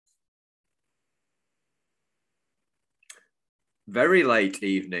Very late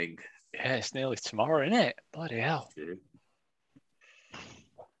evening. Yeah, it's nearly tomorrow, isn't it? Bloody hell. Yeah.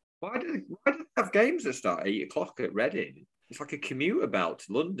 Why do they have games that start at 8 o'clock at Reading? It's like a commuter belt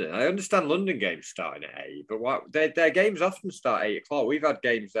to London. I understand London games starting at 8, but their games often start at 8 o'clock. We've had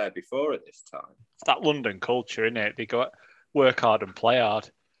games there before at this time. It's that London culture, isn't it? They go work hard and play hard.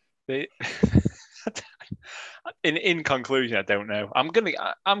 They, in conclusion, I don't know. I'm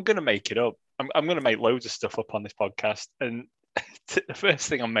gonna make it up. I'm gonna make loads of stuff up on this podcast, and the first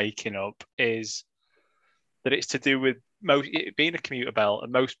thing I'm making up is that it's to do with it being a commuter belt,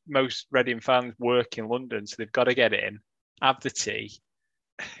 and most Reading fans work in London, so they've got to get in, have the tea,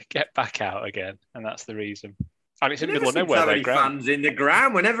 get back out again, and that's the reason. And it's in the middle of nowhere. There's fans in the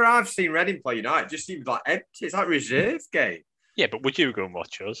ground. Whenever I've seen Reading play United, it just seems like empty. It's like reserve game. Yeah, but would you go and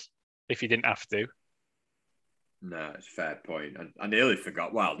watch us if you didn't have to? No, it's a fair point. I nearly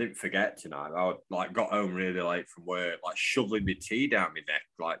forgot. Well, I didn't forget tonight. I got home really late from work, shoveling my tea down my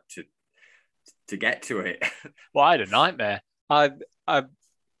neck, to get to it. Well, I had a nightmare. My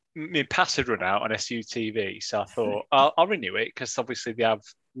pass had run out on SUTV, so I thought I'll renew it because obviously they have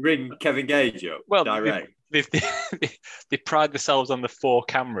ring Kevin Gage up. Well, direct. They pride themselves on the 4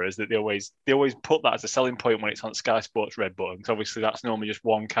 cameras that they always put that as a selling point when it's on Sky Sports Red Button. Because obviously that's normally just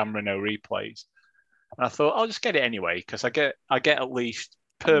 1 camera, no replays. And I thought I'll just get it anyway because I get at least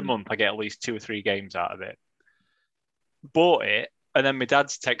per month I get at least 2 or 3 games out of it. Bought it. And then my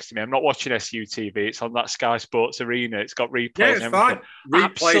dad's texting me, I'm not watching SUTV. It's on that Sky Sports Arena. It's got replays. Yeah, it's fine.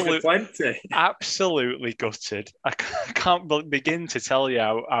 Replays are plenty. Absolutely gutted. I can't begin to tell you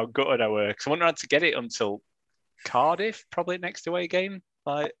how gutted I were. Because I wouldn't have had to get it until Cardiff, probably next away game.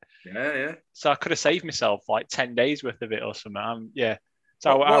 Yeah. So I could have saved myself 10 days worth of it or something. Yeah.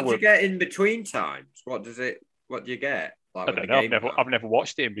 So what do you get in between times? What do you get? I don't know. I've never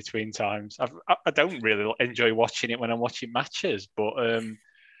watched it in between times. I don't really enjoy watching it when I'm watching matches, but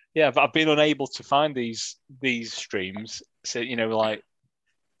I've been unable to find these streams. So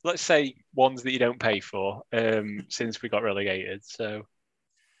let's say ones that you don't pay for since we got relegated. So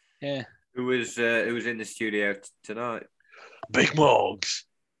yeah. Who was in the studio tonight? Big Morgs.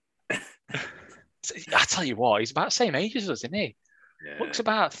 I tell you what, he's about the same age as us, isn't he? Yeah. Looks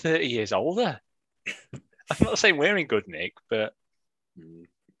about 30 years older. I'm not saying we're in good nick, but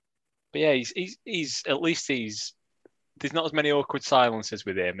yeah, he's at least there's not as many awkward silences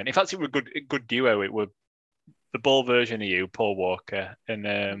with him. And in fact, it was a good duo. It were the ball version of you, Paul Walker, and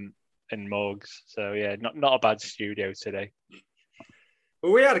Morgs. So yeah, not a bad studio today.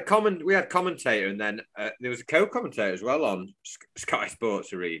 Well, we had commentator, and then there was a co-commentator as well on Sky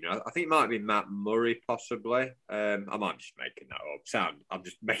Sports Arena. I think it might be Matt Murray, possibly. I might be just making that up. I'm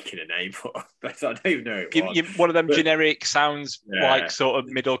just making a name up, but I don't even know it was. One of them generic sounds like sort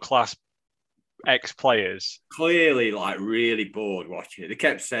of middle class ex-players. Clearly, really bored watching it. They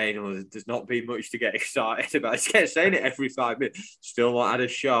kept saying, "Oh, there's not been much to get excited about." They kept saying it every 5 minutes. Still not had a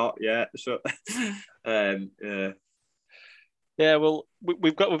shot yet. So, yeah. Yeah, well,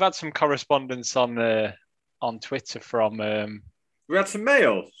 we've had some correspondence on Twitter from. We had some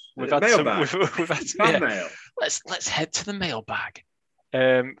mail. We've had some mail. Let's head to the mailbag.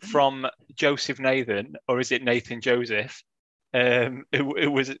 From Joseph Nathan, or is it Nathan Joseph?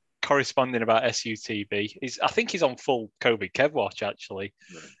 Who was corresponding about SUTV. I think he's on full COVID Kev watch actually,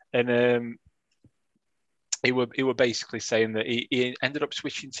 and he were basically saying that he ended up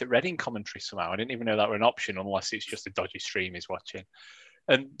switching to Reading commentary somehow. I didn't even know that were an option unless it's just a dodgy stream he's watching.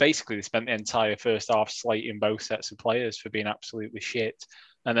 And basically they spent the entire first half slating both sets of players for being absolutely shit.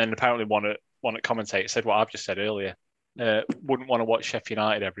 And then apparently one at commentator said what I've just said earlier. Wouldn't want to watch Sheffield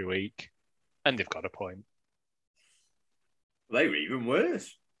United every week. And they've got a point. They were even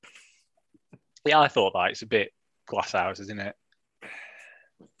worse. Yeah, I thought that. It's a bit glass houses, isn't it?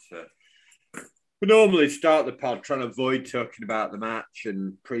 We normally start the pod trying to avoid talking about the match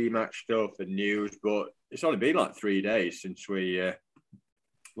and pre-match stuff and news, but it's only been 3 days since we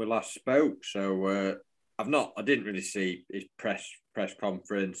last spoke. So I didn't really see his press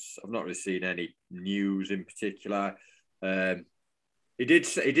conference. I've not really seen any news in particular. He did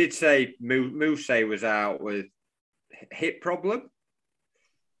say Moose was out with hip problem.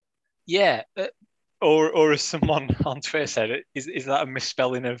 Yeah. Or as someone on Twitter said, is that a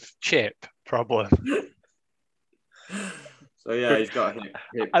misspelling of chip problem? So yeah, he's got a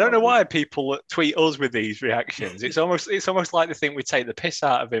hip I don't know why people tweet us with these reactions. It's almost like they think we take the piss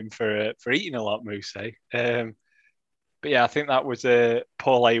out of him for eating a lot, Moose. But yeah, I think that was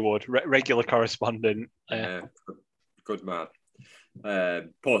Paul Haywood, regular correspondent. Good man.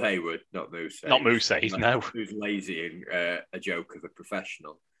 Paul Haywood, not Moose. Not Moose, no. Who's lazy and a joke of a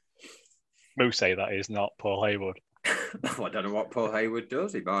professional. Moose, that is, not Paul Haywood. I don't know what Paul Hayward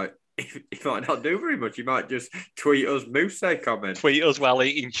does. He might not do very much. He might just tweet us Moose comments. Tweet us while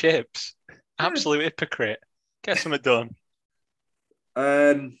eating chips. Absolute hypocrite. Get something done.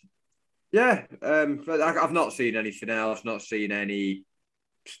 But I've not seen anything else. Not seen any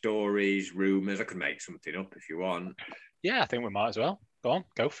stories, rumours. I could make something up if you want. Yeah, I think we might as well. Go on,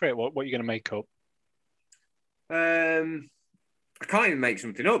 go for it. What are you going to make up? I can't even make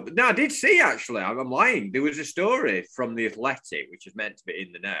something up. No, I did see, actually. I'm lying. There was a story from The Athletic, which is meant to be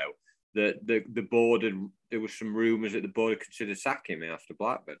in the know, that the board there was some rumours that the board had considered sacking him after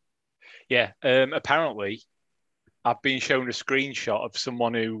Blackburn. Yeah, apparently I've been shown a screenshot of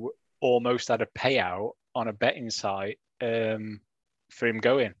someone who almost had a payout on a betting site for him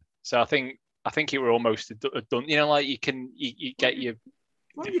going. So I think it were almost done. You know, like you get your.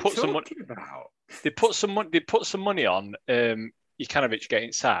 What are you talking about? They put some money on Jokanovic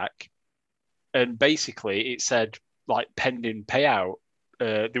getting sacked, and basically it said like pending payout.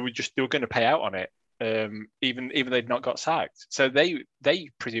 They were going to pay out on it, even they'd not got sacked. So they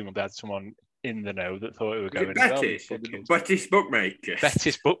presumably had someone in the know that thought it were going well. Betis bookmakers.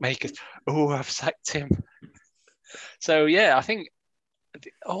 Betis bookmakers. Oh, I've sacked him. So yeah, I think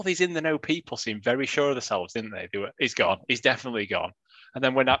all these in the know people seemed very sure of themselves, didn't they? He's gone. He's definitely gone. And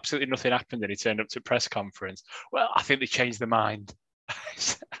then when absolutely nothing happened and he turned up to a press conference, well, I think they changed their mind.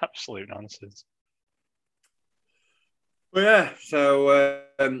 It's absolute nonsense. Well, yeah, so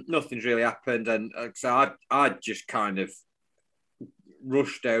nothing's really happened. And so I just kind of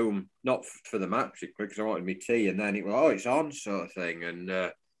rushed home, not for the match, because I wanted my tea. And then it's on sort of thing. And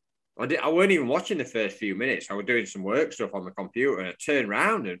I weren't even watching the first few minutes. I was doing some work stuff on the computer and I turned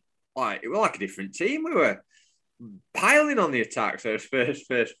around and it was like a different team. We were piling on the attacks those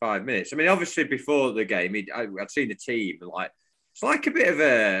first 5 minutes. I mean, obviously before the game, I'd seen the team and it's like a bit of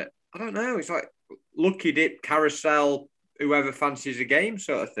a, I don't know, it's like lucky dip carousel, whoever fancies a game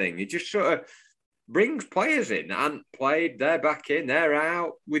sort of thing. It just sort of brings players in and played, they're back in, they're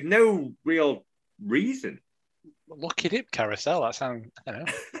out with no real reason. Lucky dip carousel, that sounds, I don't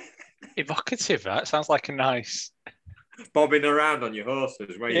know, evocative. That sounds like a nice... Bobbing around on your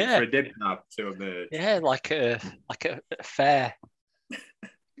horses, waiting for a dip nab to emerge. Yeah, like a fair.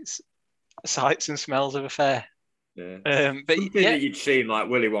 It's sights and smells of a fair. Yeah. But something that you'd seen like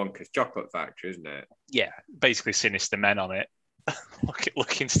Willy Wonka's Chocolate Factory, isn't it? Yeah, basically sinister men on it,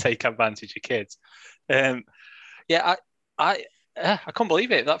 looking to take advantage of kids. I can't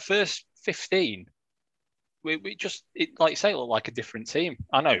believe it. That first 15, we just, like you say, it looked like a different team.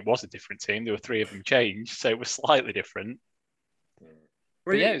 I know it was a different team. There were 3 of them changed, so it was slightly different.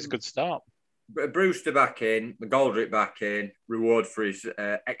 But yeah, it was a good start. Brewster back in, McGoldrick back in, reward for his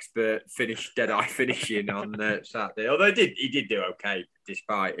expert dead-eye finishing on Saturday. Although he did do okay,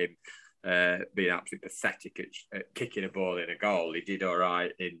 despite him being absolutely pathetic at kicking a ball in a goal. He did all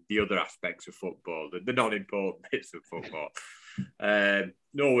right in the other aspects of football, the non-important bits of football.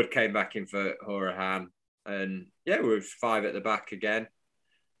 Norwood came back in for Horahan. And yeah, we were 5 at the back again.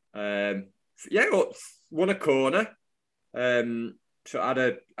 Won a corner. So had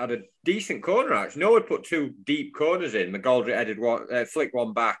a decent corner actually. Norwood put 2 deep corners in. McGoldrick headed one, flicked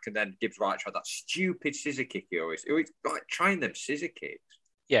one back, and then Gibbs White tried that stupid scissor kick. He always like trying them scissor kicks.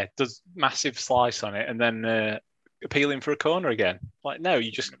 Yeah, does massive slice on it, and then appealing for a corner again. Like no,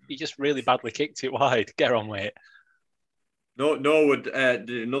 you just really badly kicked it wide. Get on with it. Norwood did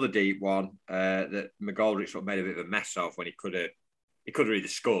another deep one that McGoldrick sort of made a bit of a mess of when he could have either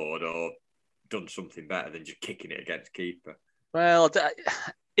scored or done something better than just kicking it against keeper. Well,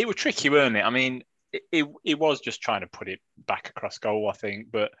 it was tricky, weren't it? I mean, it was just trying to put it back across goal, I think.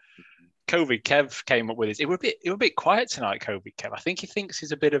 But Covid Kev came up with it. It was a bit quiet tonight, Covid Kev. I think he thinks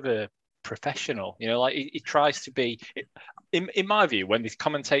he's a bit of a professional. You know, like he tries to be. In my view, when he's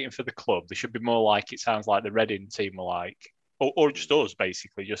commentating for the club, they should be more like, it sounds like the Reading team were like, or just us,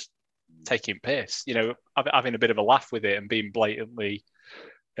 basically, just taking piss. You know, having a bit of a laugh with it and being blatantly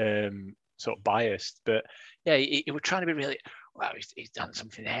sort of biased. But yeah, he was trying to be really. Well, he's done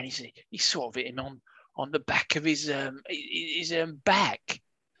something there. And he's sort of hit him on the back of his back.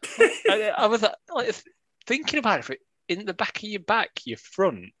 I was like, thinking about it. In the back of your back, your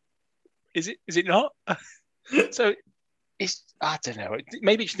front. Is it not? So it's, I don't know.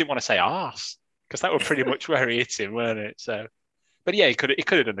 Maybe he just didn't want to say arse, because that was pretty much where he hit him, weren't it? So, but yeah, he could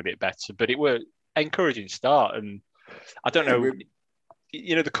have done a bit better. But it were encouraging start, and I don't know.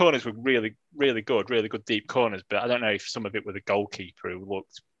 You know, the corners were really, really good deep corners. But I don't know if some of it were the goalkeeper who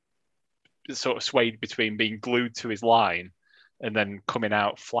looked sort of swayed between being glued to his line and then coming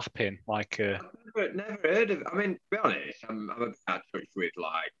out flapping like a. Never heard of. I mean, to be honest, I'm a bit out of touch with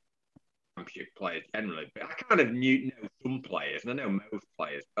Championship players generally, but I kind of know some players, and I know most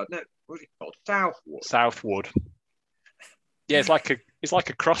players. But no, what's it called? Southwood. Yeah, it's like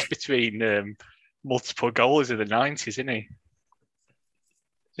a cross between multiple goalies of the 90s, isn't he?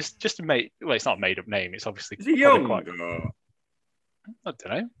 Just a made. Well, it's not a made-up name. It's obviously. Is he young? Or... I don't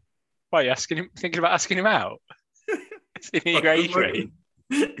know. Why are you asking him? Thinking about asking him out? It's in your age range.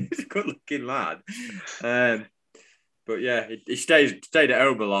 He's a good-looking lad. But yeah, he stayed at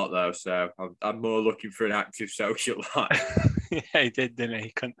home a lot though, so I'm more looking for an active social life. Yeah, he did, didn't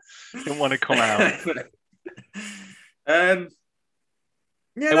he? He didn't want to come out. Yeah,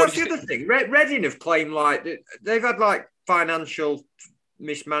 that's the other thing. Reading have claimed like they've had like financial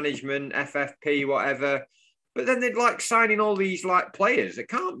mismanagement, FFP, whatever, but then they'd like signing all these like players that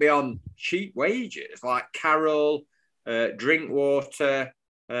can't be on cheap wages, like Carroll, Drinkwater.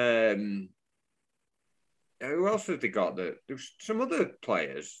 Who else have they got? There's some other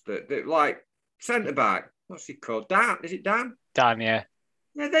players that like centre back. What's he called? Dan? Is it Dan? Dan, yeah.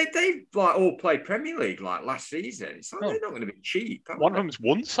 Yeah, they like all played Premier League like last season. It's like they're not going to be cheap. One of them's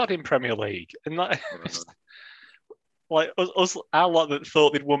once had in Premier League, and like us, our lot that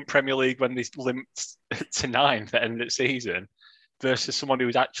thought they'd won Premier League when they limped to 9th at the end of the season, versus someone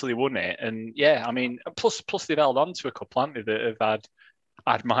who's actually won it. And yeah, I mean, plus they've held on to a couple, haven't they, that have had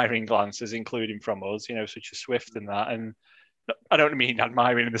admiring glances, including from us, such as Swift and that. And I don't mean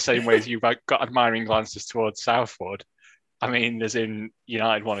admiring in the same way as you've got admiring glances towards Southwood. I mean, as in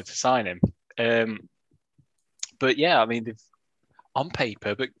United wanted to sign him. But yeah, I mean, they've on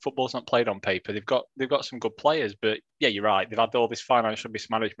paper, but football's not played on paper. They've got some good players, but yeah, you're right. They've had all this financial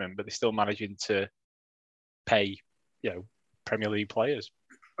mismanagement, but they're still managing to pay, Premier League players.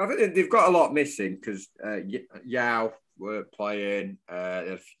 I think they've got a lot missing because Yao weren't playing.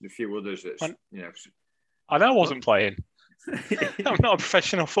 A few others that I know I wasn't playing. I'm not a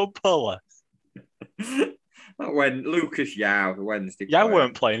professional footballer. When Lucas Yao, the Wednesday. Yao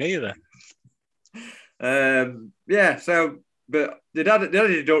weren't playing either. Yeah, so but they had a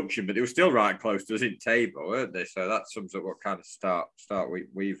deduction, but they were still right close to us in table, weren't they? So that sums up what kind of start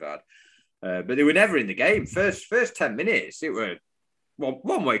we've had. But they were never in the game. First 10 minutes, it were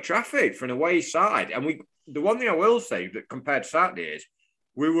one-way traffic for an away side. And the one thing I will say that compared to Saturday is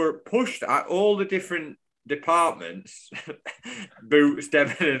we were pushed at all the different departments, Boots,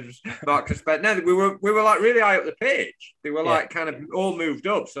 Devons, Marcus Spence. No, we were like really high up the pitch. They were like kind of all moved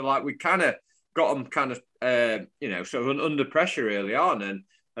up. So like we kind of got them kind of sort of under pressure early on, and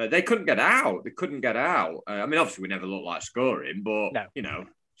they couldn't get out. I mean, obviously we never looked like scoring, but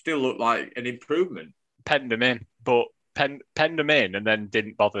still looked like an improvement. Penned them in, but penned them in, and then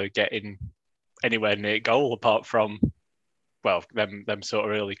didn't bother getting anywhere near goal apart from them sort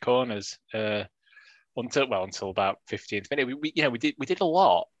of early corners. Until about 15th minute, we did a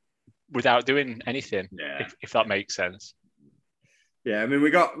lot without doing anything. Yeah, if that makes sense. Yeah, I mean we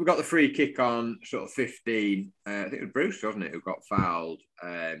got the free kick on sort of 15. I think it was Bruce, wasn't it, who got fouled?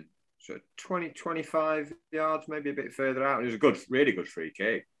 Sort of 20, 25 yards, maybe a bit further out. It was a really good free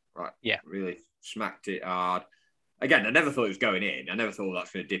kick. Right. Yeah. Really smacked it hard. Again, I never thought it was going in. I never thought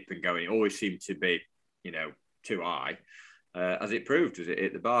that's going to dip and go in. It always seemed to be, too high. As it proved, as it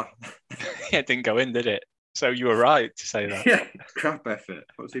hit the bar. Yeah, it didn't go in, did it? So you were right to say that. Yeah, crap effort.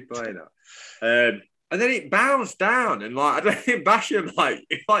 What's he playing at? And then it bounced down, and I don't think Basham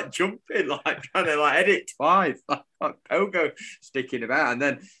jumping, trying to head it twice, like Pogo sticking about, and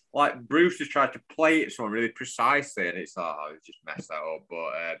then Bruce just tried to play it someone really precisely, and it's just messed that up.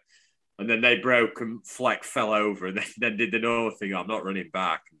 But and then they broke, and Fleck fell over, and then did the normal thing. I'm not running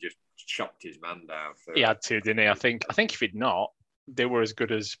back, and just chopped his man down. So. He had to, didn't he? I think if he'd not, they were as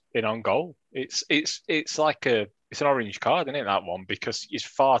good as in on goal. It's like it's an orange card, isn't it, that one? Because he's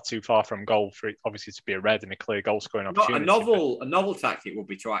far too far from goal for it obviously to be a red and a clear goal scoring opportunity. A novel tactic would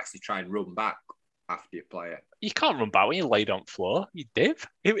be to actually try and run back after you play it. You can't run back when you're laid on floor. You div.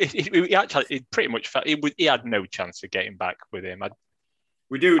 He actually pretty much felt he had no chance of getting back with him.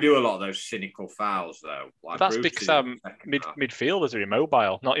 We do a lot of those cynical fouls, though. That's Bruce because midfielders are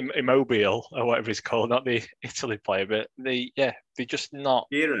immobile, not immobile or whatever it's called, not the Italy player, but they're just not.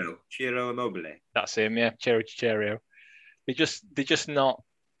 Ciro Immobile. That's him, yeah, Ciro. They're just not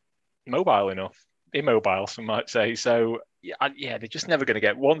mobile enough. Immobile, some might say. So they're just never going to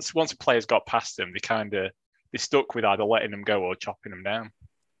get once a player's got past them, they're stuck with either letting them go or chopping them down.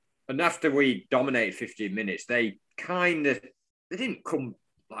 And after we dominated 15 minutes, they didn't come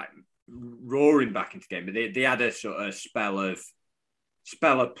roaring back into the game, but they had a sort of spell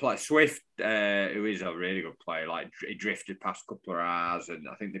of play. Swift, who is a really good player, he drifted past a couple of hours, and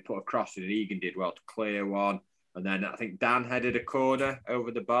I think they put a cross in, and Egan did well to clear one. And then I think Dan headed a corner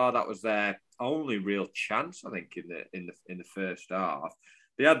over the bar. That was their only real chance, I think, in the first half.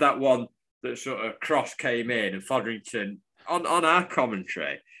 They had that one that sort of cross came in, and Fodrington on our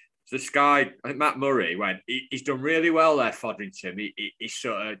commentary. This guy, I think Matt Murray, went, he's done really well there, Fodrington. He's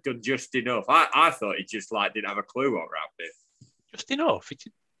sort of done just enough. I thought he just didn't have a clue what happened. Just enough.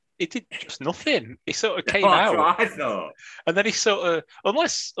 He did just nothing. He sort of came out. That's what I thought. And then he sort of,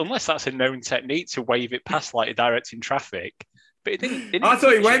 unless that's a known technique to wave it past like directing traffic, but he didn't I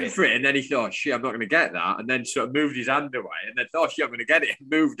thought he went for it, and then he thought, shit, I'm not going to get that. And then sort of moved his hand away, and then thought, shit, I'm going to get it, and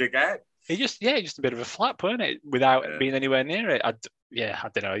moved again. He just a bit of a flap, weren't it? Without being anywhere near it. I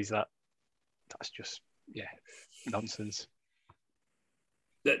don't know. That's just, nonsense.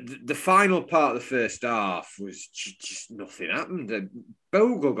 The final part of the first half was just nothing happened.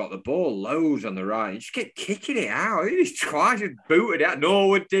 Bogle got the ball loads on the right. He just kept kicking it out. He just twice booted it out.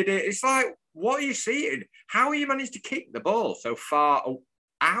 Norwood did it. It's like, what are you seeing? How are you managed to kick the ball so far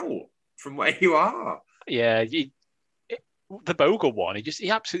out from where you are? Yeah, the Bogle one,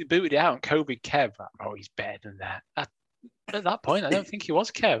 he absolutely booted it out. And Kobe Kev, he's better than that. At that point, I don't think he was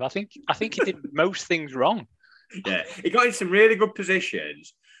Kev. I think he did most things wrong. Yeah, he got in some really good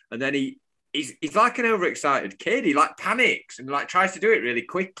positions, and then he's like an overexcited kid. He panics and tries to do it really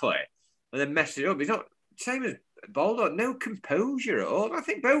quickly, and then messes it up. He's not same as Baldock, no composure at all. I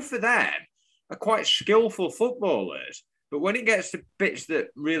think both of them are quite skillful footballers, but when it gets to bits that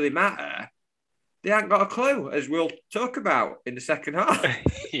really matter, they haven't got a clue, as we'll talk about in the second half.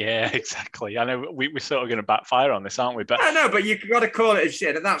 Yeah, exactly. I know we're sort of going to backfire on this, aren't we? But I know, but you've got to call it a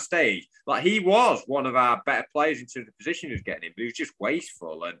shit at that stage. He was one of our better players in terms of the position he was getting in, but he was just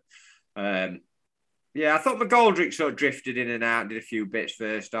wasteful. And I thought McGoldrick sort of drifted in and out, did a few bits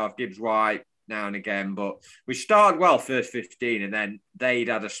first half, Gibbs White now and again. But we started well first 15, and then they'd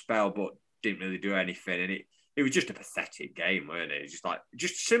had a spell, but didn't really do anything. And it was just a pathetic game, weren't it?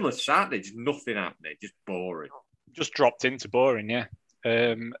 Just similar to Saturday, just nothing happening, just boring. Just dropped into boring, yeah.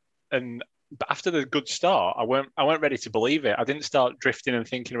 But after the good start, I weren't ready to believe it. I didn't start drifting and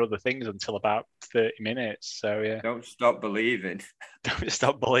thinking of other things until about 30 minutes. So yeah. Don't stop believing. Don't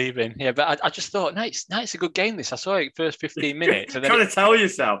stop believing. Yeah, but I just thought, no, it's a good game. This I saw it first 15 minutes. And then trying to tell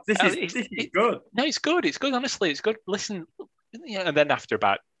yourself this is good. No, it's good. It's good. Honestly, it's good. Listen, and then after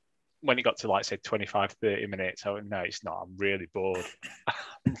about when it got to say 25, 30 minutes, I went, no, it's not. I'm really bored.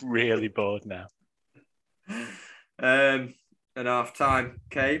 I'm really bored now. And half time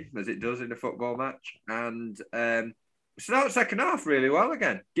came, as it does in a football match. And so that was second half really well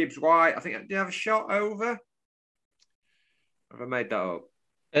again. Gibbs White, I think, did he have a shot over? Have I made that up?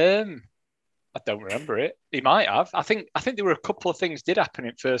 I don't remember it. He might have. I think there were a couple of things did happen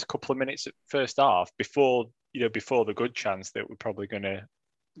in first couple of minutes at first half before the good chance that we're probably going to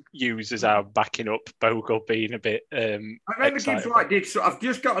use as our backing up Bogle being a bit. I remember Gibbs White did. So I've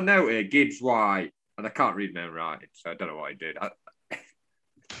just got a note here. Gibbs White. And I can't read my own writing, so I don't know what he did.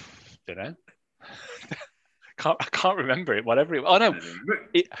 Don't know. I can't remember it. Whatever it. Oh no,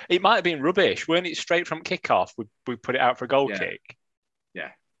 it might have been rubbish. Weren't it straight from kickoff? We put it out for a goal kick. Yeah,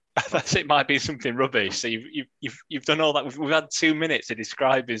 that's it. Might be something rubbish. So you've done all that. We've had 2 minutes of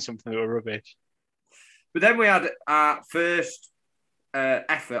describing something that were rubbish. But then we had our first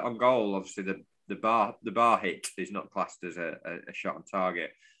effort on goal. Obviously, the bar hit is not classed as a shot on target.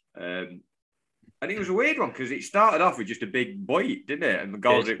 And it was a weird one because it started off with just a big bite, didn't it? And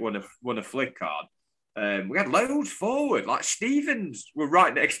McGoldrick won a flick on. We had loads forward. Stevens were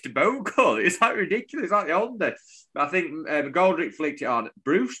right next to Bogle. It's ridiculous, the Honda. But I think McGoldrick flicked it on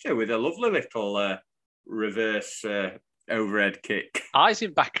Brewster with a lovely little reverse overhead kick. Eyes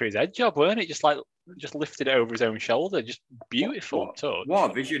in back of his head job, weren't it? Just lifted it over his own shoulder. Just beautiful touch.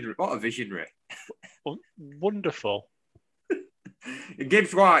 What a visionary. Wonderful.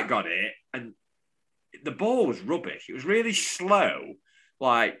 Gibbs White got it, and the ball was rubbish. It was really slow.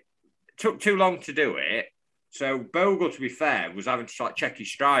 Took too long to do it. So Bogle, to be fair, was having to check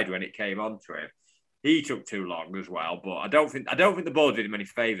his stride when it came onto him. He took too long as well. But I don't think the ball did him any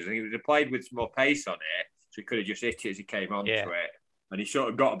favours. And he would have played with some more pace on it, so he could have just hit it as he came onto it. And he sort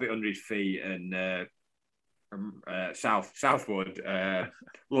of got a bit under his feet. And Southwood,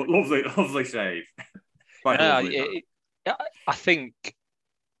 lovely save. I think.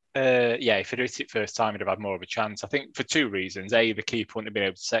 If he'd hit it first time, he'd have had more of a chance. I think for two reasons. A, the keeper wouldn't have been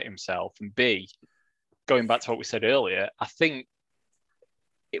able to set himself. And B, going back to what we said earlier, I think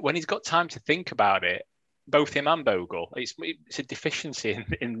when he's got time to think about it, both him and Bogle, it's a deficiency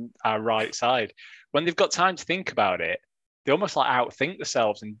in our right side. When they've got time to think about it, they almost outthink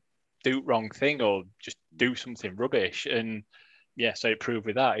themselves and do the wrong thing or just do something rubbish. And, so it proved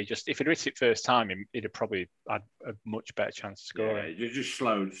with that. If he'd hit it first time, he'd have probably had a much better chance of scoring. Yeah, just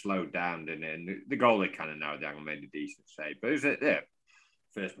slowed down, didn't it? And the goalie kind of narrowed down and made a decent save. But it was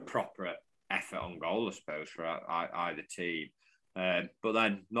first proper effort on goal, I suppose, for either team. But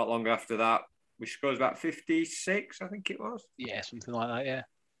then not long after that, we scored about 56, I think it was. Yeah, something like that, yeah.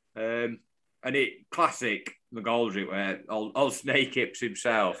 And classic McGoldrick, where old Snake Hips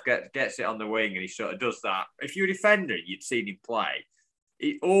himself gets it on the wing and he sort of does that. If you're a defender, you'd seen him play.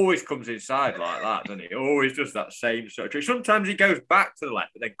 He always comes inside like that, doesn't he? He always does that same sort of trick. Sometimes he goes back to the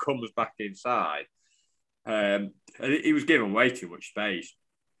left, but then comes back inside. And he was given way too much space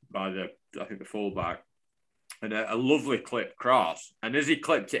by the fullback. And a lovely clip cross. And as he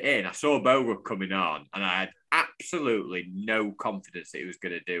clipped it in, I saw Bogle coming on, and I had absolutely no confidence that he was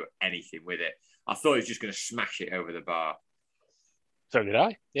going to do anything with it. I thought he was just going to smash it over the bar. So did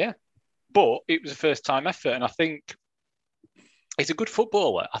I, yeah. But it was a first-time effort, and I think he's a good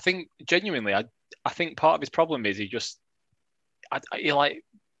footballer. I think, genuinely, I think part of his problem is he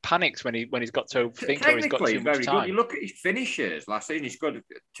panics when he's got to overthink or he's got too much time. Good. You look at his finishes last season; he scored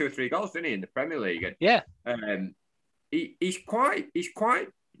 2 or 3 goals, didn't he, in the Premier League? And, yeah, he's quite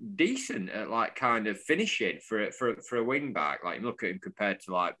decent at like kind of finishing for a wing back. Like, look at him compared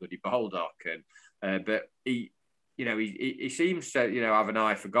to like bloody Baldock, and but he seems to have an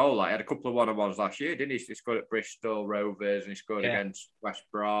eye for goal. Like, he had a couple of one-on-ones last year, didn't he? He scored at Bristol Rovers and he scored against West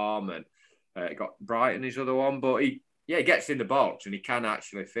Brom, and he got Brighton his other one, but he gets in the box and he can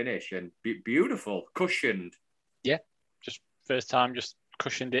actually finish, and beautiful, cushioned. Yeah, just first time, just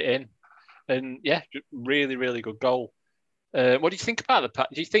cushioned it in. And yeah, really, really good goal. What do you think about the pass?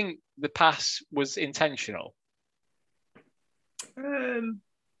 Do you think the pass was intentional?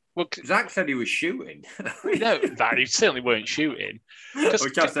 Well, Zach said he was shooting. No, he certainly weren't shooting.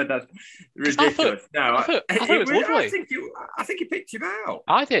 Which I said that's ridiculous. I thought it was lovely. I think he picked him out.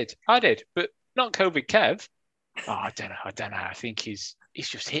 I did, but not COVID Kev. Oh, I don't know. I think he's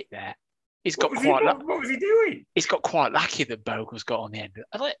just hit there. What was he doing? He's got quite lucky that Bogle's got on the end.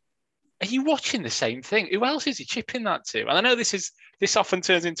 Are you watching the same thing? Who else is he chipping that to? And I know this often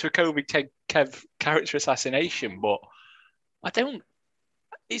turns into a COVID Kev character assassination, but I don't.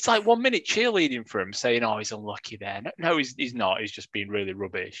 It's like 1 minute cheerleading for him, saying, "Oh, he's unlucky there." No, he's not. He's just being really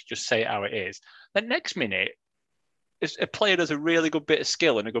rubbish. Just say it how it is. The next minute, a player does a really good bit of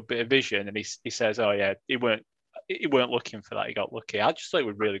skill and a good bit of vision, and he says, "Oh yeah, he weren't looking for that. He got lucky." I just thought it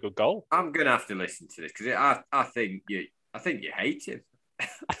was a really good goal. I'm gonna have to listen to this because I think you hate him.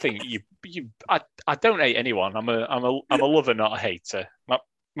 I think I don't hate anyone. I'm a lover, not a hater.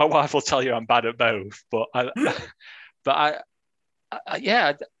 My wife will tell you I'm bad at both, but I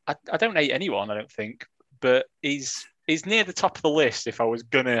don't hate anyone. I don't think, but he's near the top of the list if I was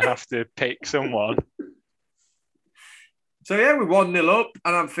gonna have to pick someone. So yeah, we're 1-0 up,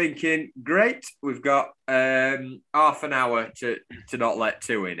 and I'm thinking, great, we've got half an hour to not let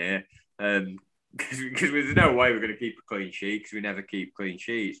 2 in here, because there's no way we're going to keep a clean sheet, because we never keep clean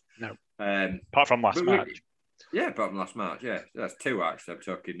sheets. No. Apart from last match. Yeah, apart from last match. Yeah, that's 2 actually. I'm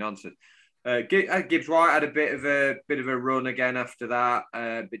talking nonsense. Gibbs White had a bit of a run again after that,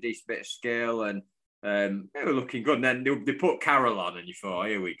 a decent bit of skill, and they were looking good. And then they put Carroll on, and you thought,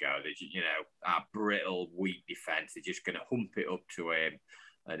 here we go. Our brittle, weak defence. They're just going to hump it up to him,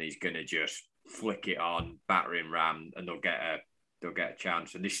 and he's going to just flick it on, battering ram, and they'll get a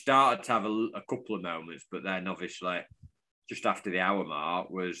chance. And they started to have a couple of moments, but then obviously just after the hour mark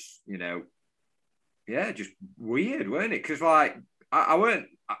was, just weird, weren't it? Because like I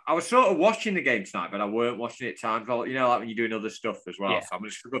was sort of watching the game tonight, but I weren't watching it at times. Like when you're doing other stuff as well. Yeah. So I'm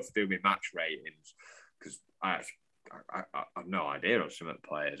just forgot to do my match ratings because I have no idea on some of the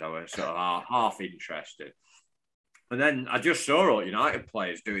players. I was sort of half interested. And then I just saw all United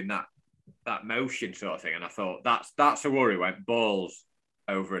players doing that motion sort of thing, and I thought that's a worry when balls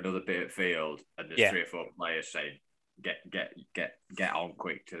over another bit of field and there's 3 or 4 players saying get on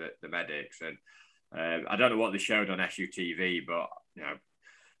quick to the medics. And I don't know what they showed on SUTV, but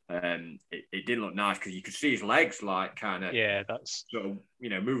it didn't look nice because you could see his legs like kind of that's sort of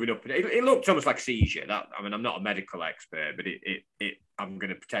moving up. It looked almost like seizure. I'm not a medical expert, but I'm going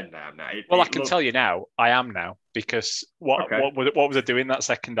to pretend I am now. I can tell you now, I am now, because what was I doing that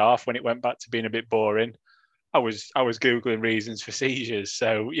second half when it wwent back to being a bit boring? I was googling reasons for seizures.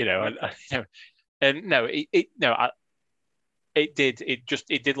 So it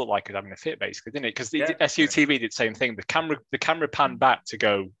did look like it was having a fit, basically, didn't it? Because SUTV did the same thing. The camera panned back to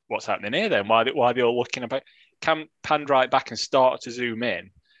go, what's happening here then? Why are they all looking about? Panned right back and started to zoom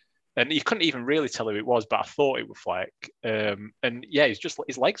in. And you couldn't even really tell who it was, but I thought it was Fleck. And yeah, he's just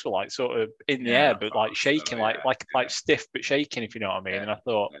his legs were like sort of in the air, but like shaking, like stiff but shaking, if you know what I mean. And I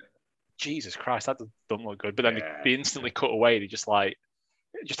thought, Jesus Christ, that doesn't look good. But then they instantly cut away. They just had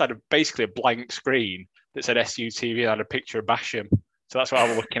basically a blank screen that said SUTV and had a picture of Basham. So that's what I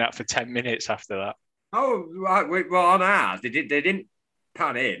was looking at for 10 minutes after that. Oh, right. Well, on ours, they didn't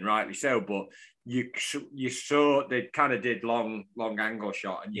pan in, rightly so, but you saw they kind of did long angle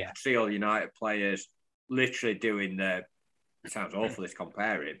shot, and you could see all the United players literally doing the. It sounds awful to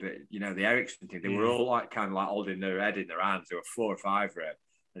compare it, but the Eriksen thing, they were all like kind of like holding their head in their hands. There were 4 or 5 of them,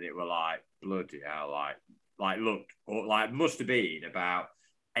 and it were like bloody hell, like looked, or like must have been about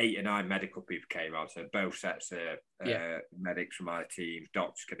 8 or 9 medical people came out. So both sets of medics from our teams,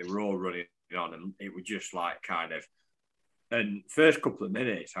 doctors, they were all running on, and it was just like kind of. And first couple of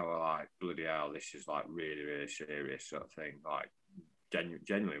minutes, I was like, bloody hell, this is like really, really serious sort of thing. Like,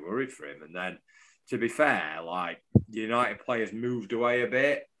 genuinely worried for him. And then, to be fair, like, the United players moved away a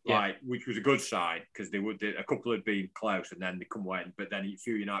bit, which was a good sign, because a couple had been close and then they come away. But then a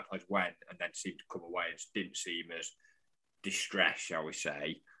few United players went and then seemed to come away and didn't seem as distressed, shall we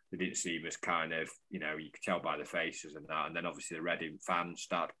say. They didn't seem as kind of, you could tell by the faces and that. And then obviously the Reading fans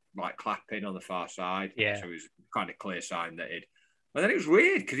started like clapping on the far side. Yeah. So it was kind of clear sign that it. And then it was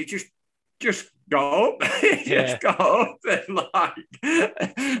weird because he just got up. He just got up and like,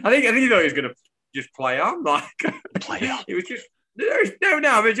 I think he thought he was going to just play on. Like, play on. It was just, but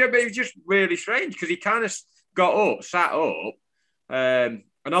it was just really strange because he kind of got up, sat up. And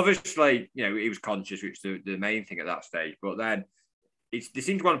obviously, he was conscious, which is the main thing at that stage. But then, they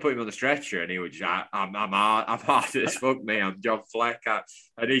seemed to want to put him on the stretcher, and he was just, I'm hard as fuck, me. I'm John Fleck.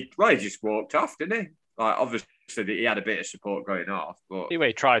 And he just walked off, didn't he? Like, obviously, he had a bit of support going off. But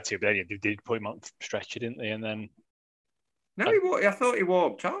he tried to, but then he did put him on the stretcher, didn't they? And then. No, I thought he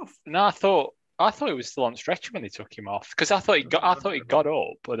walked off. No, I thought he was still on stretcher when they took him off, because I thought he got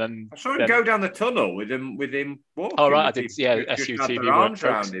up, but then I saw him go down the tunnel with him walking. Oh right, I did. Yeah, SUTV arms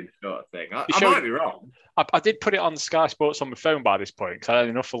around him, sort of thing. I might be wrong. I did put it on Sky Sports on my phone by this point, because I had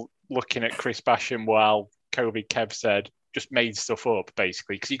enough of looking at Chris Basham while Kobe Kev said just made stuff up,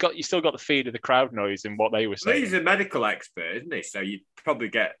 basically, because you still got the feed of the crowd noise and what they were saying. He's a medical expert, isn't he? So you'd probably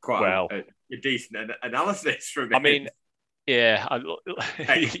get quite a decent analysis from him. I mean, yeah,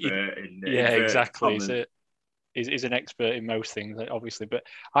 exactly. He's an expert in most things, obviously. But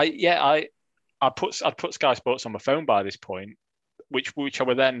I'd put Sky Sports on my phone by this point, which I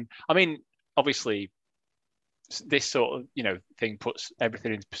would then. I mean, obviously, this sort of thing puts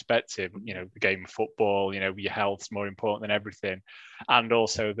everything into perspective. The game of football. Your health's more important than everything, and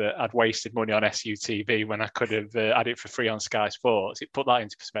also that I'd wasted money on SUTV when I could have had it for free on Sky Sports. It put that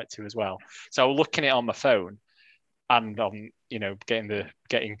into perspective as well. So I was looking at it on my phone. And on,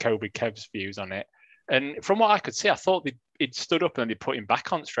 getting Kobe Kev's views on it, and from what I could see, I thought he'd stood up and they'd put him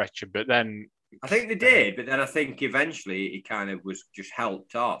back on stretcher, but then I think they did, but then I think eventually he kind of was just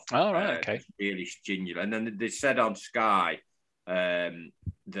helped off. Oh right, okay. Really gingerly, and then they said on Sky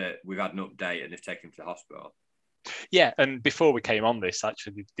that we've had an update and they've taken him to the hospital. Yeah, and before we came on this,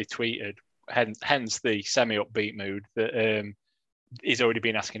 actually, they tweeted, hence the semi-upbeat mood, that he's already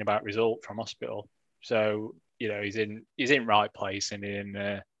been asking about result from hospital. So. He's in right place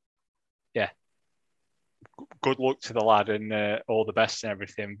and good luck to the lad and all the best and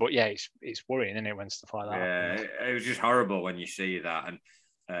everything. But yeah, it's worrying, isn't it, when stuff like that happens? It was just horrible when you see that.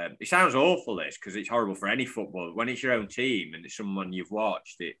 And it sounds awful, this, because it's horrible for any football. When it's your own team and it's someone you've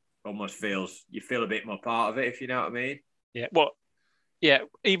watched, it almost you feel a bit more part of it, if you know what I mean. Yeah, well, yeah,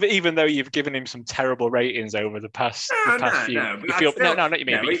 even though you've given him some terrible ratings over the past few, you feel not you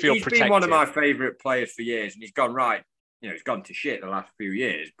mean, but you feel he's protected. Been one of my favourite players for years, and he's gone right. He's gone to shit the last few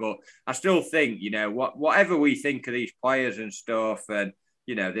years, but I still think whatever we think of these players and stuff, and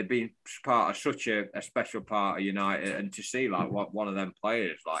they've been part of such a special part of United, and to see like what one of them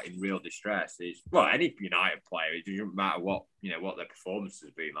players like in real distress is any United player. It doesn't matter what what their performance has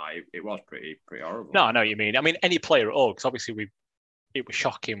been like. It was pretty horrible. No, I know what you mean. I mean any player at all, because obviously it was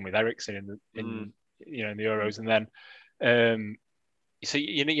shocking with Eriksen in the Euros, and then so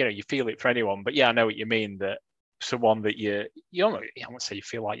you feel it for anyone. But yeah, I know what you mean, that someone that I won't say you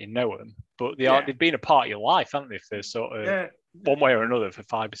feel like you know them, but they've been a part of your life, haven't they, for sort of one way or another for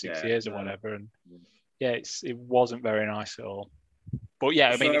 5 or 6 years or whatever. And it wasn't very nice at all. But yeah,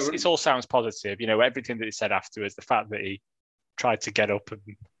 I mean, it all sounds positive. Everything that he said afterwards, the fact that he tried to get up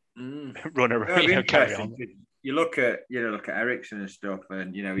and run around, carry on. You look at Eriksen and stuff,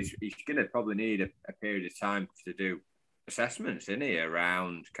 and he's going to probably need a period of time to do assessments, isn't he,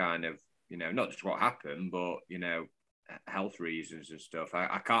 around kind of not just what happened, but health reasons and stuff.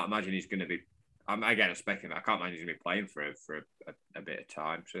 I can't imagine he's going to be. I'm speculating. I can't imagine he's going to be playing for a bit of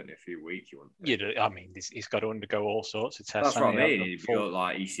time. Certainly a few weeks. You wouldn't think. I mean, he's got to undergo all sorts of tests. That's what I mean. He's got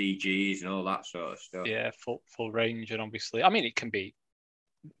like ECGs and all that sort of stuff. Yeah, full range, and obviously, I mean, it can be.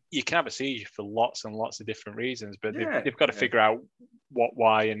 You can have a seizure for lots and lots of different reasons, but they've got to figure out what,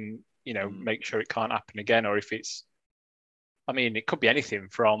 why, and make sure it can't happen again. Or if it's, I mean, it could be anything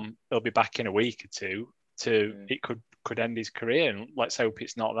from he'll be back in a week or two to it could end his career. And let's hope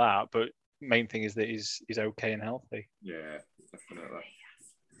it's not that. But main thing is that he's okay and healthy. Yeah, definitely.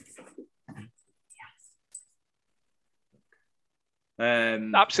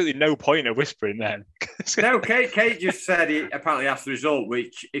 Absolutely no point of whispering then. No, Kate just said he apparently asked the result,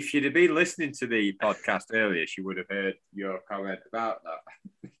 which if she'd have been listening to the podcast earlier, she would have heard your comment about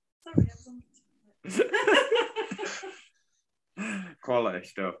that. Quality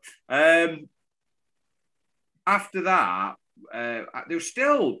stuff. After that, there was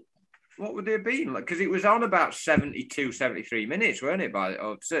still, what would there have been? Because it was on about 72, 73 minutes, weren't it?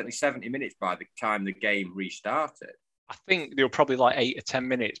 Or certainly 70 minutes by the time the game restarted. I think there were probably like 8 or 10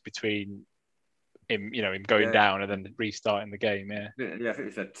 minutes between him going down and then restarting the game. Yeah, I think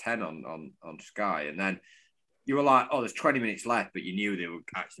it said 10 on Sky, and then you were like, "Oh, there's 20 minutes left," but you knew there were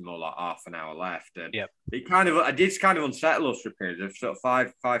actually more like half an hour left. And it did kind of unsettle us for a period of sort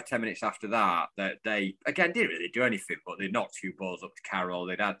of 5-10 minutes after that. That they again didn't really do anything, but they knocked 2 balls up to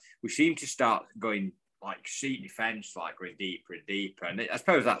Carroll. We seemed to start going like seat defence, like going deeper and deeper. And I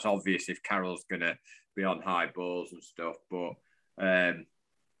suppose that's obvious if Carroll's going to be on high balls and stuff, but they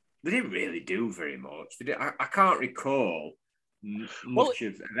didn't really do very much. I can't recall much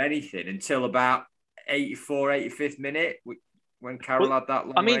of anything until about 85th minute when Carroll had that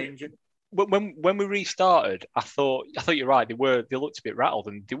long range. When we restarted, I thought you're right. They looked a bit rattled,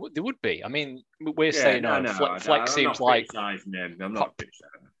 and they would be. I mean, we're saying Flex seems like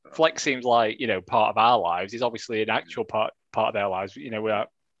Flex seems like part of our lives. He's obviously an actual part of their lives. Without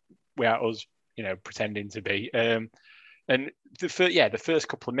us pretending to be. And the first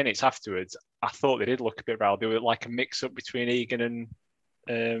couple of minutes afterwards, I thought they did look a bit rattled. They were like a mix-up between Egan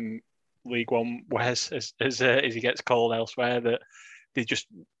and League One Wes, as he gets called elsewhere, that they just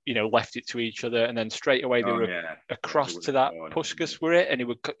left it to each other, and then straight away they were across to that Puskas were it, and he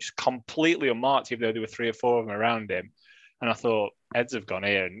was just completely unmarked, even though there were 3 or 4 of them around him. And I thought heads have gone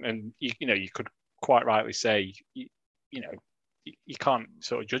here, and you could quite rightly say you can't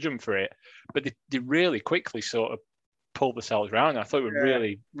sort of judge them for it, but they really quickly sort of pulled themselves around. I thought it was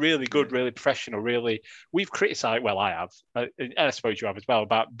really, really good, really professional. Really, we've criticised. Well, I have, and I suppose you have as well,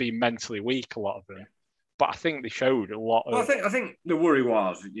 about being mentally weak. A lot of them, but I think they showed a lot of. Well, I think the worry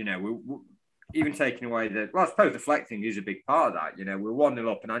was, we even taking away I suppose the Fleck thing is a big part of that. We're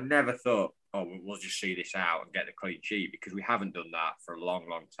 1-0 up, and I never thought, we'll just see this out and get the clean sheet, because we haven't done that for a long,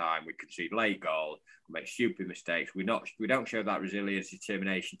 long time. We concede late goals, we make stupid mistakes. We don't show that resilience,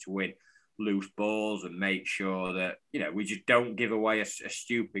 determination to win loose balls and make sure that we just don't give away a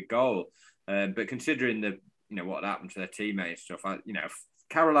stupid goal. But considering what happened to their teammates and stuff,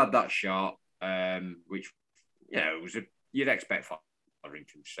 Carroll had that shot, which it was you'd expect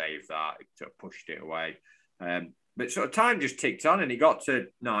Fotherington to save that. He sort of pushed it away, but sort of time just ticked on, and he got to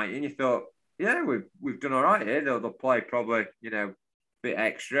 90, and you thought, we've done all right here. They'll play probably a bit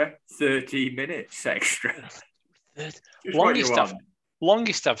extra, 30 minutes extra.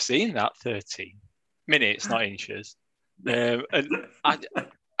 Longest I've seen that 30 minutes, not inches. And I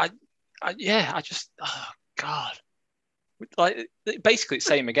just, oh God, like basically the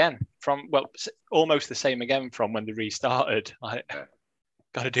same again almost the same again from when they restarted.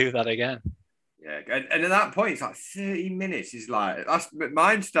 Got to do that again. Yeah, and at that point it's like 30 minutes is like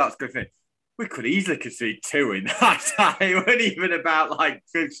mine starts going. We could easily concede 2 in that time. It wasn't even about like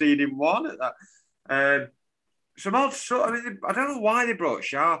conceding 1 at that. I don't know why they brought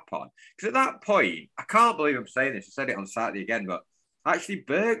Sharp on, because at that point, I can't believe I'm saying this. I said it on Saturday again, but actually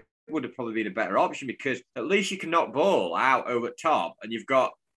Berg would have probably been a better option, because at least you can knock ball out over top, and you've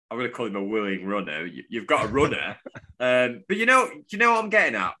got, I'm going to call him a willing runner. You've got a runner, but you know what I'm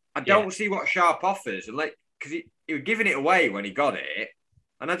getting at. I don't see what Sharp offers, and because he was giving it away when he got it,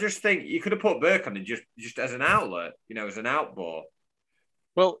 and I just think you could have put Burke on it just as an outlet, as an outball.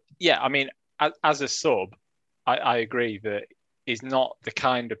 Well, yeah, I mean, as a sub, I agree that he's not the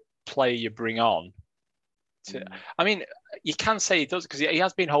kind of player you bring on. I mean, you can say he does, because he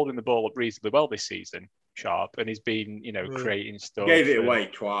has been holding the ball up reasonably well this season, Sharp, and he's been, creating stuff. Gave it away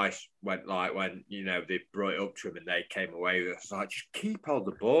twice when they brought it up to him and they came away with it. It's like, just keep hold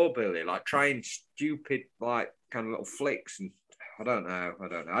the ball, Billy. Like, trying stupid, kind of little flicks, and I don't know.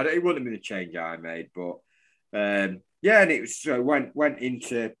 It wouldn't have been the change I made, but Yeah, and it was went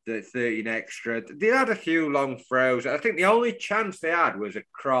into the 13 extra. They had a few long throws. I think the only chance they had was a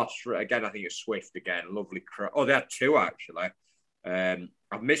cross. Again, I think it's Swift again. Lovely cross. Oh, they had two actually.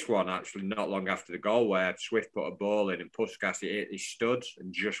 I've missed one actually not long after the goal where Swift put a ball in and Puskas he stood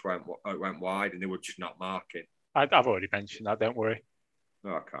and just went wide and they were just not marking. I've already mentioned that. Don't worry.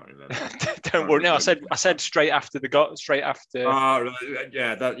 Oh, I can't remember. Don't worry. No, I said straight after the goal. Straight after. Oh,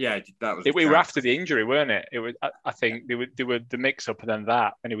 yeah, that was. We were after the injury, weren't it? It was. I think they were the mix up and then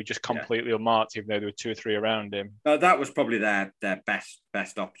that, and he was just completely unmarked, even though there were two or three around him. That was probably their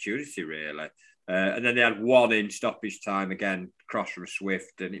best opportunity, really. And then they had one in stoppage time again, cross from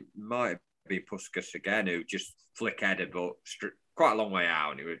Swift, and it might be Puskas again who just flick headed, but quite a long way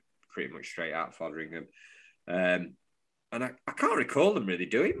out, and he was pretty much straight out Fotheringham. And I can't recall them really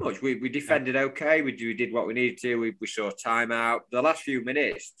doing much. We defended okay. We did what we needed to. We saw a timeout. The last few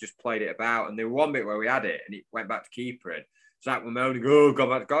minutes just played it about. And there was one bit where we had it and it went back to keeper. And Zach were moaning, gone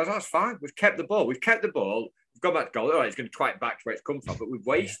back to goal. That's fine. We've kept the ball. We've gone back to goal. All right, it's going to try it back to where it's come from. But we've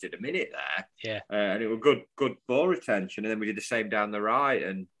wasted a minute there. Yeah. And it was good ball retention. And then we did the same down the right.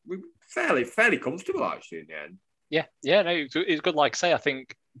 And we were fairly comfortable actually in the end. Yeah. No, it's good. Like I say, I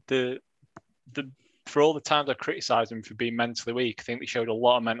think the for all the times I criticised them for being mentally weak, I think they showed a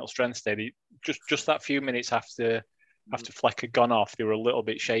lot of mental strength today. Just that few minutes after Fleck had gone off, they were a little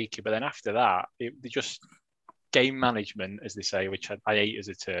bit shaky. But then after that, they just game management, as they say, which I hate as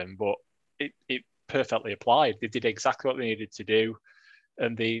a term, but it perfectly applied. They did exactly what they needed to do,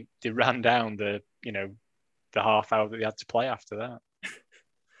 and they ran down the half hour that they had to play after that.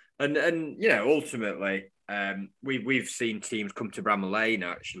 And ultimately, we've seen teams come to Bramall Lane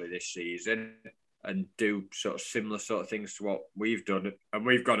actually this season and do sort of similar sort of things to what we've done. And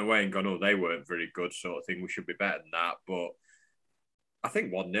we've gone away and gone, oh, they weren't very good sort of thing. We should be better than that. But I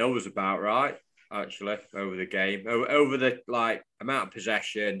think 1-0 was about right, actually, over the game. Over the amount of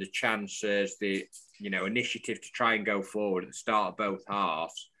possession, the chances, the initiative to try and go forward at the start of both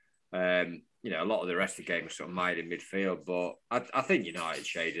halves. A lot of the rest of the game was sort of mired in midfield. But I think United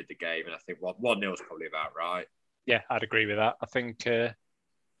shaded the game, and I think 1-0 is probably about right. Yeah, I'd agree with that. I think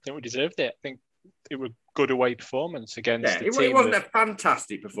we deserved it. I think it was a good away performance against the team. It wasn't a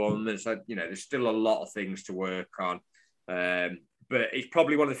fantastic performance. There's still a lot of things to work on. But it's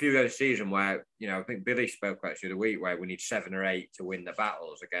probably one of the few of the season where, I think Billy spoke about it the other week, where we need 7 or 8 to win the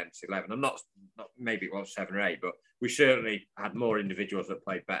battles against 11. I'm not maybe it was 7 or 8, but we certainly had more individuals that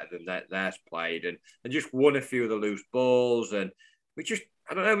played better than theirs played and just won a few of the loose balls. And we just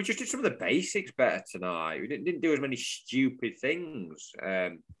did some of the basics better tonight. We didn't do as many stupid things. I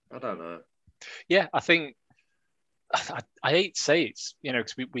don't know. Yeah, I think I hate to say it's,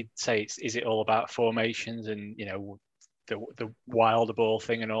 because we'd say is it all about formations and, the wilder ball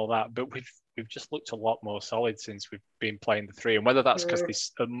thing and all that, but we've just looked a lot more solid since we've been playing the 3, and whether that's because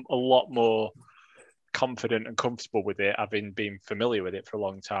there's a lot more confident and comfortable with it, having been familiar with it for a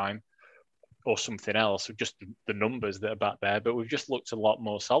long time, or something else, or just the numbers that are back there, but we've just looked a lot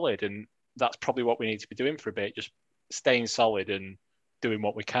more solid, and that's probably what we need to be doing for a bit, just staying solid and doing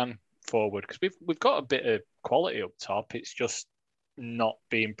what we can forward, because we've got a bit of quality up top. It's just not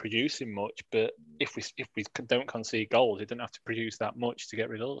being producing much, but if we don't concede goals, it doesn't have to produce that much to get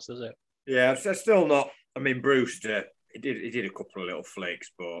results, does it? Yeah, so still not. I mean, Brewster, he did a couple of little flakes,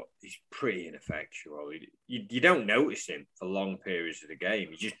 but he's pretty ineffectual. You don't notice him for long periods of the game.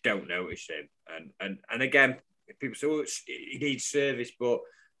 You just don't notice him. And again, people say, oh, he needs service, but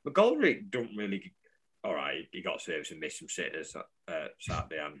McGoldrick don't really. All right, he got service and missed some sitters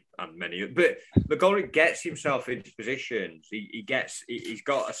Saturday and many. But McGoldrick gets himself into positions. He's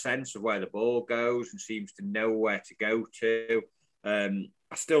got a sense of where the ball goes and seems to know where to go to.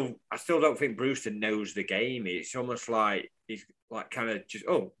 I still don't think Brewster knows the game. It's almost like he's like kind of just,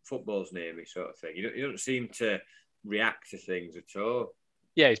 oh, football's near me sort of thing. He doesn't seem to react to things at all.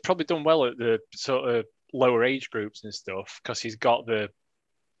 Yeah, he's probably done well at the sort of lower age groups and stuff because he's got the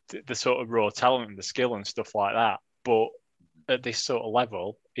sort of raw talent and the skill and stuff like that. But at this sort of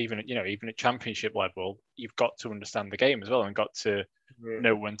level, even at championship level, you've got to understand the game as well and got to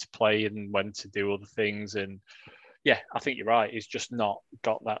know when to play and when to do other things. And yeah, I think you're right. He's just not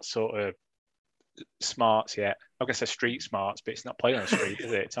got that sort of smarts yet. I guess they're street smarts, but it's not playing on the street,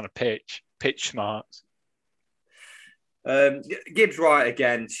 is it? It's on a pitch smarts. Gibbs White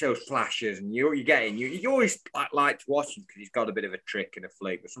again shows flashes, and you always like to watch him because he's got a bit of a trick and a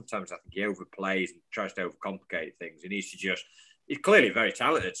flick, but sometimes I think he overplays and tries to overcomplicate things. He needs to he's clearly very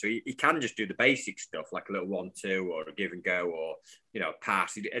talented, so he can just do the basic stuff like a little 1-2 or a give and go or a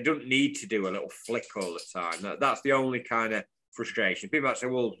pass. He doesn't need to do a little flick all the time. That's the only kind of frustration. People might say,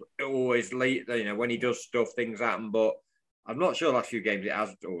 well, always late, when he does stuff, things happen. But I'm not sure the last few games it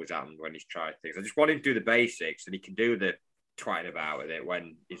has always happened when he's tried things. I just want him to do the basics, and he can do the twatting about with it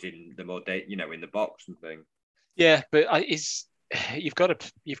when he's in the more day, in the box and things. Yeah, but you've got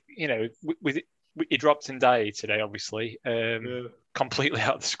to, with he dropped Ndiaye today, obviously, completely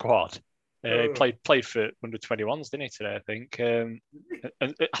out of the squad. He played for under 21s, didn't he, today, I think? And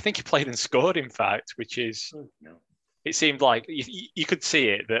I think he played and scored, in fact, which is... It seemed like you could see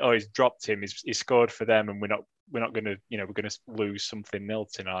it that he's dropped him, he's scored for them, and we're not going to we're going to lose something 0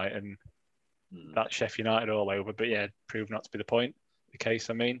 tonight, and that's Sheffield United all over. But yeah, proved not to be the case.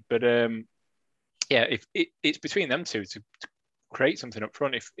 I mean, but if it's between them two to create something up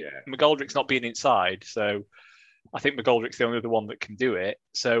front. If McGoldrick's not being inside, so I think McGoldrick's the only other one that can do it.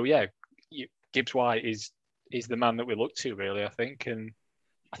 So yeah, Gibbs White is the man that we look to, really. I think, and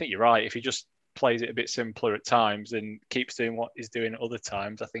I think you're right. If he just plays it a bit simpler at times and keeps doing what he's doing at other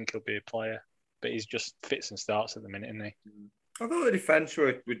times, I think he'll be a player. But he's just fits and starts at the minute, isn't he? I thought the defence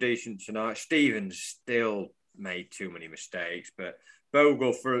were decent tonight. Stevens still made too many mistakes, but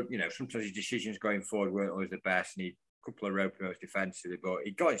Bogle, for sometimes his decisions going forward weren't always the best, and he a couple of rope moves defensively, but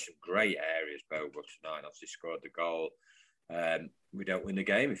he got in some great areas, Bogle, tonight. Obviously scored the goal. We don't win the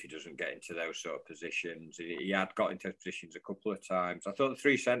game if he doesn't get into those sort of positions. He had got into those positions a couple of times. I thought the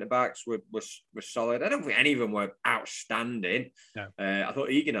three centre-backs were solid. I don't think any of them were outstanding. No. I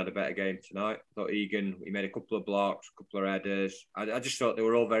thought Egan had a better game tonight. I thought Egan, he made a couple of blocks, a couple of headers. I just thought they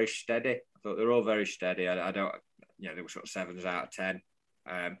were all very steady. I they were sort of 7s out of 10.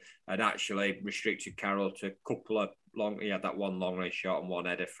 And actually restricted Carroll to a couple of he had that one long range shot and one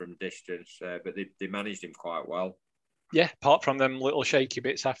header from distance, but they managed him quite well. Yeah, apart from them little shaky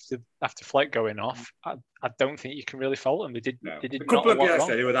bits after Fleck going off, I don't think you can really fault them. They did a couple of wrong.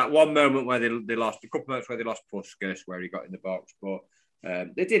 There were that one moment where they lost, a couple of moments where they lost Puskas, where he got in the box, but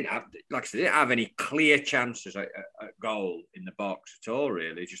they didn't have, like I said, they didn't have any clear chances at goal in the box at all.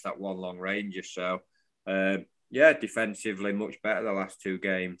 Really, just that one long ranger. So defensively much better the last two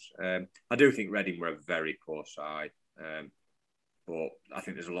games. I do think Reading were a very poor side. But I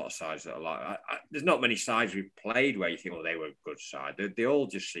think there's a lot of sides that are like... there's not many sides we've played where you think, they were a good side. They all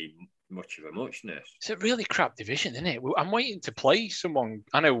just seem much of a muchness. It's a really crap division, isn't it? I'm waiting to play someone...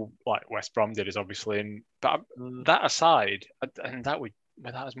 I know, like, West Brom did us, obviously, but that aside, and that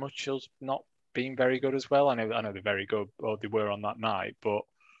without as much as not being very good as well. I know they're very good, or they were on that night, but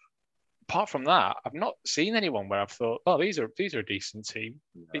apart from that, I've not seen anyone where I've thought, these are a decent team.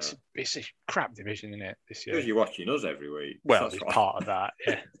 No. It's a crap division, isn't it, this year? Because you're watching us every week. Well, it's part of that,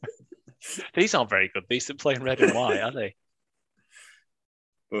 yeah. These aren't very good. These are playing red and white, are they?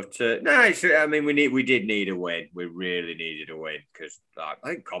 But we did need a win. We really needed a win because I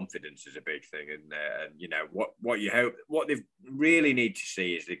think confidence is a big thing, and what you hope, what they really need to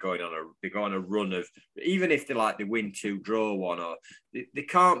see is they go on a run of, even if they win 2, draw 1, or they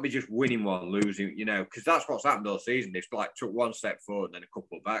can't be just winning 1, losing, because that's what's happened all season. They've took 1 step forward and then a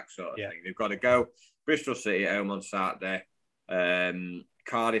couple back sort of thing. They've got to go Bristol City at home on Saturday.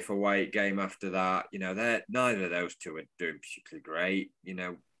 Cardiff away game after that. Neither of those two are doing particularly great.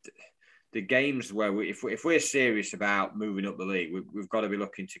 The games where if we're serious about moving up the league, we've got to be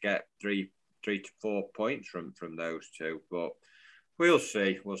looking to get 3 to 4 points from those two. But we'll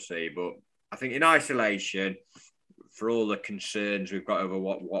see. But I think in isolation, for all the concerns we've got over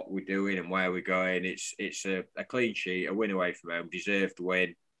what we're doing and where we're going, it's a clean sheet, a win away from home, deserved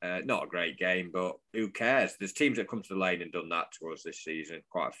win. Not a great game, but who cares? There's teams that come to the lane and done that to us this season.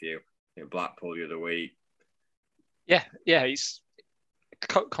 Quite a few. Blackpool the other week. Yeah, it's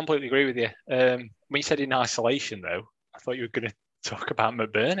completely agree with you. When you said in isolation, though, I thought you were going to talk about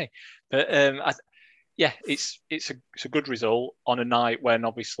McBurney. But it's a good result on a night when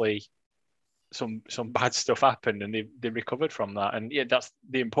obviously some bad stuff happened and they recovered from that. And that's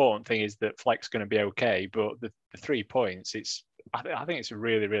the important thing, is that Fleck's going to be okay. But the 3 points, I think it's a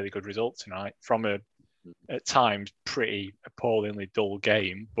really, really good result tonight from at times pretty appallingly dull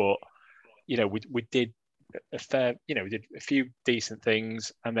game. But we did a fair, we did a few decent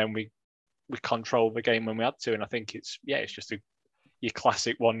things, and then we controlled the game when we had to. And I think it's just your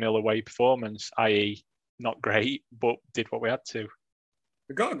classic 1-0 away performance, i.e. not great, but did what we had to.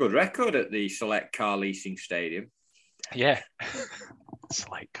 We got a good record at the Select Car Leasing Stadium. Yeah,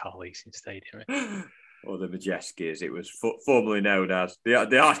 Select Car Leasing Stadium. Or the Majeski, as it was formerly known as.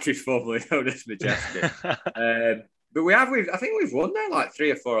 The artist formerly known as Majeski. But I think we've won there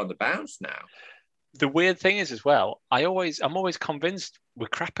 3 or 4 on the bounce now. The weird thing is as well, I'm always convinced we're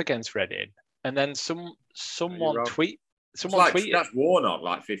crap against Reading, and then someone tweeted. That's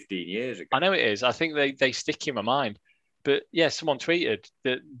Warnock 15 years ago. I know it is. I think they stick in my mind. But yeah, someone tweeted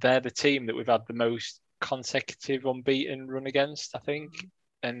that they're the team that we've had the most consecutive unbeaten run against, I think,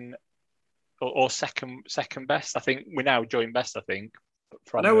 and or second best. I think we're now joint best. I think.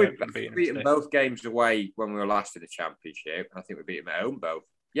 I know we've beaten both games away when we were last in the championship. I think we beat them at home both.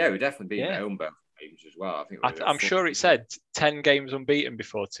 Yeah, we definitely beat them at home both games as well. I think I'm sure it said 10 games unbeaten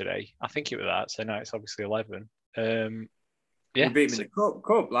before today. I think it was that. So now it's obviously 11. Yeah, we beat them in the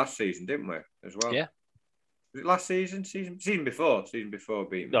cup last season, didn't we? As well. Yeah. Was it last season? Season before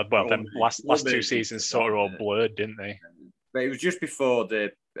beat them. Well, then last two seasons sort of all blurred, didn't they? But it was just before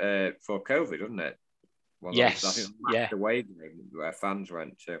for COVID, wasn't it? Well, yes. I think the away game where fans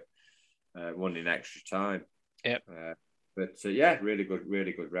went to won in extra time. Yep. But really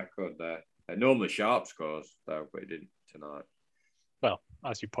good record there. Normally Sharp scores though, but he didn't tonight. Well,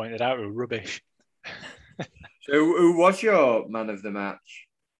 as you pointed out, we were rubbish. So, who was your man of the match?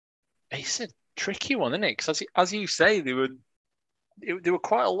 It's a tricky one, isn't it? Because as you say, there were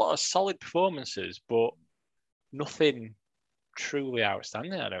quite a lot of solid performances, but nothing truly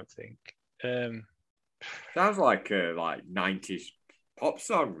outstanding. I don't think. Sounds like a 90s pop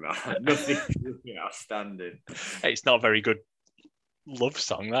song. Nothing really outstanding. It's not a very good love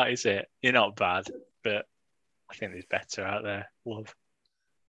song, that is it? You're not bad, but I think there's better out there. Love.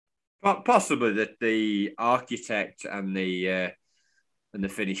 Possibly that the architect and the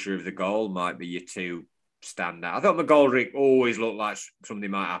finisher of the goal might be your two standout. I thought McGoldrick always looked like something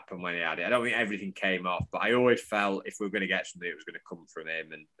might happen when he had it. I don't think everything came off, but I always felt if we were going to get something, it was going to come from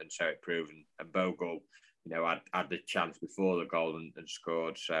him, and so it proved. And Bogle, had the chance before the goal and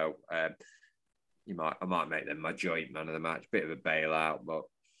scored. So I might make them my joint man of the match. Bit of a bailout, but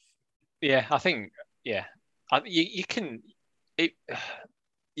yeah, I think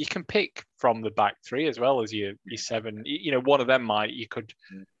you can pick from the back three as well as your seven. One of them you could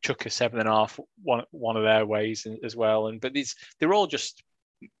chuck a 7.5 one of their ways as well. But they're all just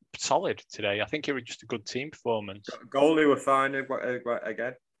solid today. I think it was just a good team performance. Goalie were fine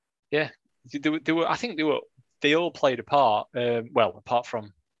again. Yeah, they were. I think they all played a part. Well, apart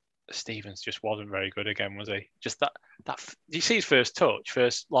from Stevens, just wasn't very good again, was he? Just that. Do you see his first touch?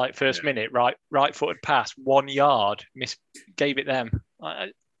 First minute, right footed pass, 1 yard, gave it them.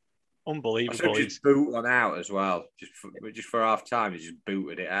 Unbelievable. He just boot one out as well. Just for half time, he just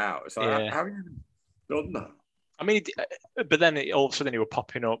booted it out. It's like, how have you done that? I mean, but then all of a sudden he was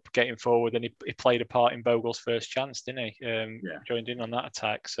popping up, getting forward, and he played a part in Bogle's first chance, didn't he? Joined in on that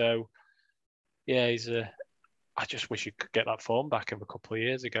attack. So, yeah, I just wish you could get that form back of a couple of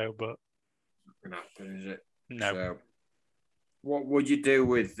years ago, but not going to happen, is it? No. So, what would you do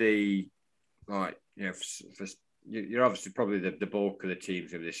with the you're obviously probably the bulk of the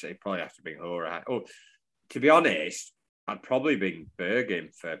teams of this. You probably have to bring Horan. Oh, to be honest, I'd probably bring Berg in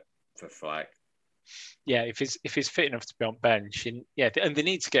for Fleck. Yeah, if he's fit enough to be on bench, and they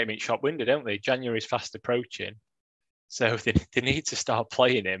need to get him in shop window, don't they? January's fast approaching, so they need to start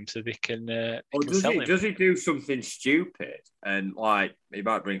playing him so they can. Does he do something stupid and he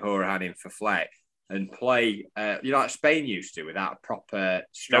might bring Horan in for Fleck and play? Like Spain used to without a proper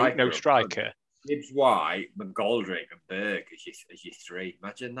striker. No striker. Gibbs White, McGoldrick, and Berg as your three.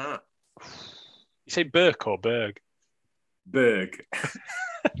 Imagine that. You say Burke or Berg? Berg.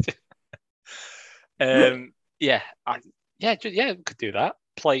 We could do that.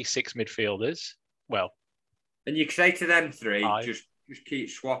 Play 6 midfielders. Well, and you could say to them three, just keep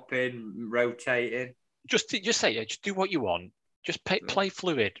swapping, rotating. Just say, just do what you want. Just play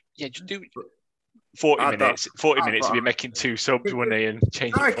fluid. Yeah, just do 40 minutes. 40 minutes if you're making 2 subs, wouldn't he, and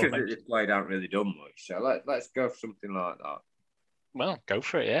change it. Because this played haven't really done much, so let's go for something like that. Well, go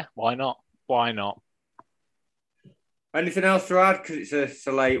for it. Yeah, why not? Why not? Anything else to add? Because it's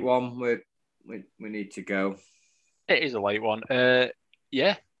a late one. We need to go. It is a late one.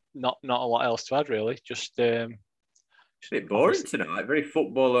 Not a lot else to add really. Just a bit boring tonight. Very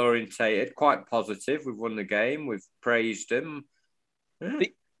football orientated. Quite positive. We've won the game. We've praised them. Yeah.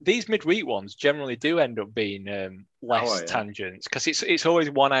 These midweek ones generally do end up being less tangents because it's always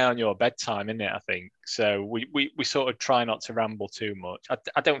one eye on your bedtime, isn't it? I think so. We sort of try not to ramble too much.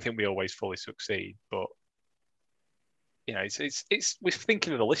 I don't think we always fully succeed, but it's we're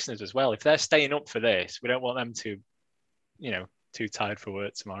thinking of the listeners as well. If they're staying up for this, we don't want them to, too tired for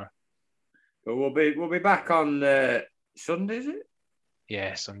work tomorrow. But we'll be back on Sunday, is it?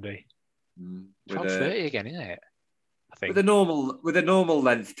 Yeah, Sunday. 12:30 again, isn't it? I think with a normal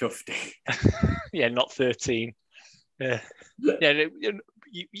length tufty. Yeah, not 13. You're going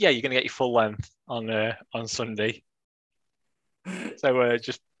to get your full length on Sunday. So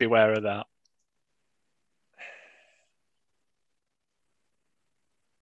just beware of that.